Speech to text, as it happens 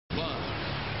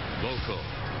Local.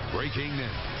 Breaking news.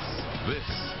 This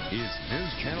is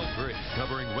News Channel 3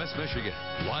 covering West Michigan,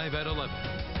 live at 11.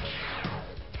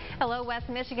 Hello, West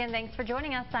Michigan. Thanks for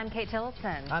joining us. I'm Kate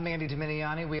Tillotson. I'm Andy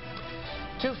Dominiani.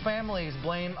 Two families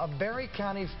blame a Berry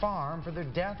County farm for the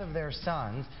death of their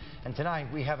sons. And tonight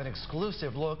we have an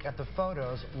exclusive look at the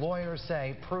photos lawyers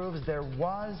say proves there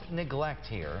was neglect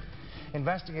here.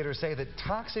 Investigators say that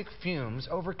toxic fumes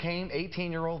overcame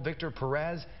 18-year-old Victor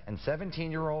Perez and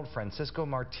 17-year-old Francisco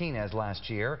Martinez last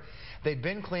year. They'd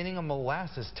been cleaning a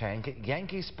molasses tank at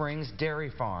Yankee Springs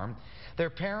Dairy Farm. Their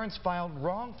parents filed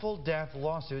wrongful death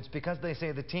lawsuits because they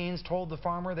say the teens told the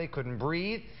farmer they couldn't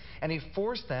breathe, and he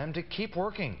forced them to keep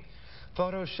working.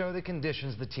 Photos show the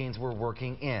conditions the teens were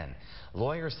working in.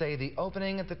 Lawyers say the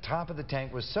opening at the top of the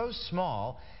tank was so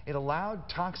small it allowed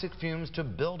toxic fumes to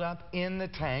build up in the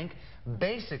tank,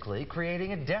 basically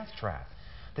creating a death trap.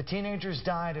 The teenagers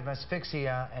died of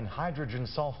asphyxia and hydrogen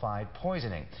sulfide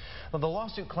poisoning. Well, the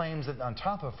lawsuit claims that on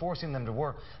top of forcing them to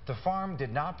work, the farm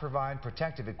did not provide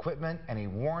protective equipment, any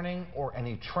warning, or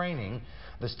any training.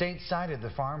 The state cited the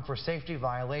farm for safety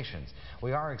violations.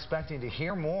 We are expecting to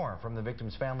hear more from the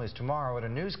victims' families tomorrow at a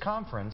news conference